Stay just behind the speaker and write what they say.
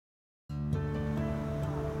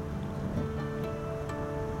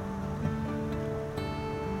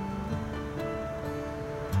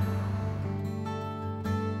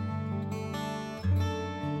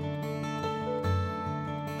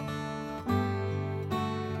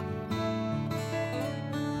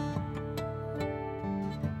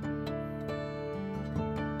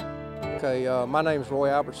Okay, my name is Roy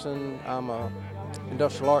Albertson. I'm a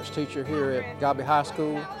industrial arts teacher here at Godby High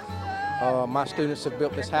School. My students have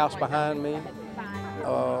built this house behind me.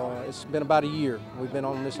 It's been about a year. We've been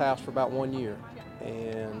on this house for about 1 year,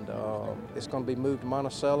 and it's going to be moved to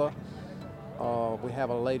Monticello. We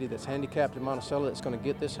have a lady that's handicapped in Monticello that's going to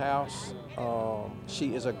get this house.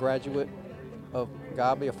 She is a graduate of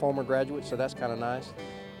Godby, a former graduate, so that's kind of nice.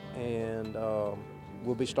 And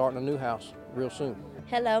we'll be starting a new house real soon.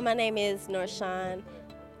 Hello, my name is Norshawn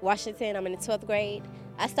Washington. I'm in the 12th grade.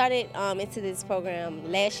 I started into this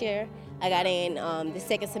program last year. I got in the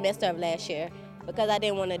second semester of last year. Because I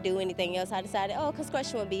didn't want to do anything else, I decided,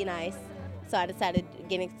 construction would be nice. So I decided to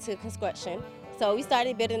get into construction. So we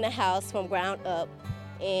started building the house from ground up,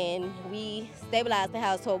 and we stabilized the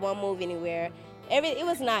house so it won't move anywhere. It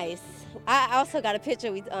was nice. I also got a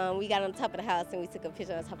picture. We got on top of the house, and we took a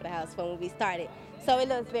picture on top of the house when we started. So it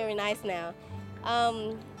looks very nice now.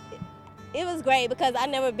 It was great because I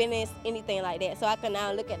never been in anything like that. So I can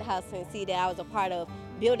now look at the house and see that I was a part of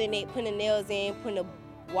building it, putting the nails in, putting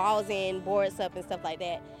the walls in, boards up, and stuff like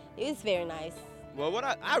that. It was very nice. Well, what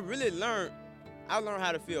I really learned, I learned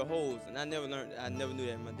how to fill holes, and I never knew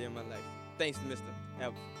that in my day of my life. Thanks to Mr.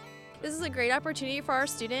 Albertson. This is a great opportunity for our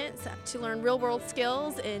students to learn real-world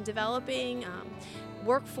skills in developing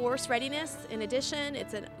workforce readiness. In addition,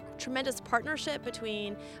 it's a tremendous partnership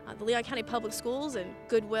between the Leon County Public Schools and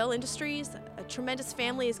Goodwill Industries. A tremendous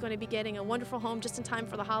family is going to be getting a wonderful home just in time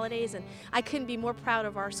for the holidays, and I couldn't be more proud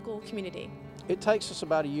of our school community. It takes us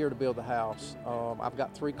about a year to build the house. I've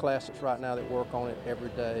got 3 classes right now that work on it every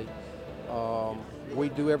day. We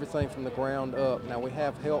do everything from the ground up. Now we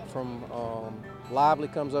have help from Lively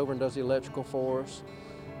comes over and does the electrical for us.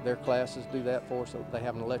 Their classes do that for us. They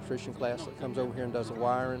have an electrician class that comes over here and does the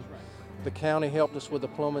wiring. The county helped us with the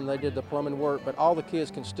plumbing. They did the plumbing work, but all the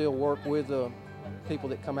kids can still work with the people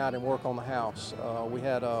that come out and work on the house. We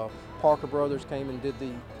had Parker Brothers came and did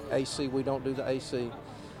the AC. We don't do the AC.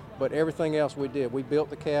 But everything else we did. We built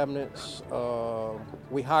the cabinets.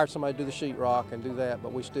 We hired somebody to do the sheetrock and do that,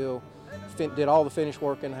 but we still did all the finished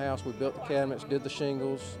work in the house. We built the cabinets, did the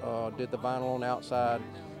shingles, did the vinyl on the outside.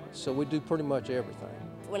 So we do pretty much everything.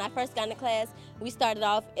 When I first got into class, we started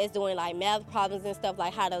off as doing like math problems and stuff,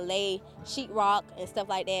 like how to lay sheetrock and stuff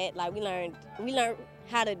like that. Like we learned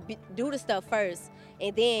how to do the stuff first,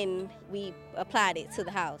 and then we applied it to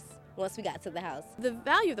the house. Once we got to the house. The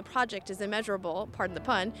value of the project is immeasurable, pardon the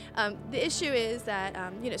pun. The issue is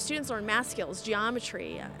that students learn math skills,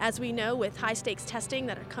 geometry. As we know, with high-stakes testing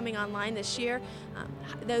that are coming online this year,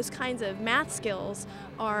 those kinds of math skills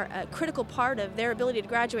are a critical part of their ability to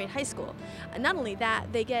graduate high school. Not only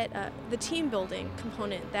that, they get the team building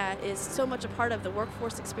component that is so much a part of the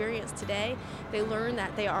workforce experience today. They learn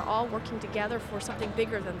that they are all working together for something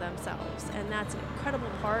bigger than themselves, and that's an incredible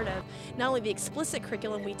part of not only the explicit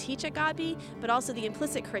curriculum we teach at Godby, but also the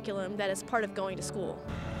implicit curriculum that is part of going to school.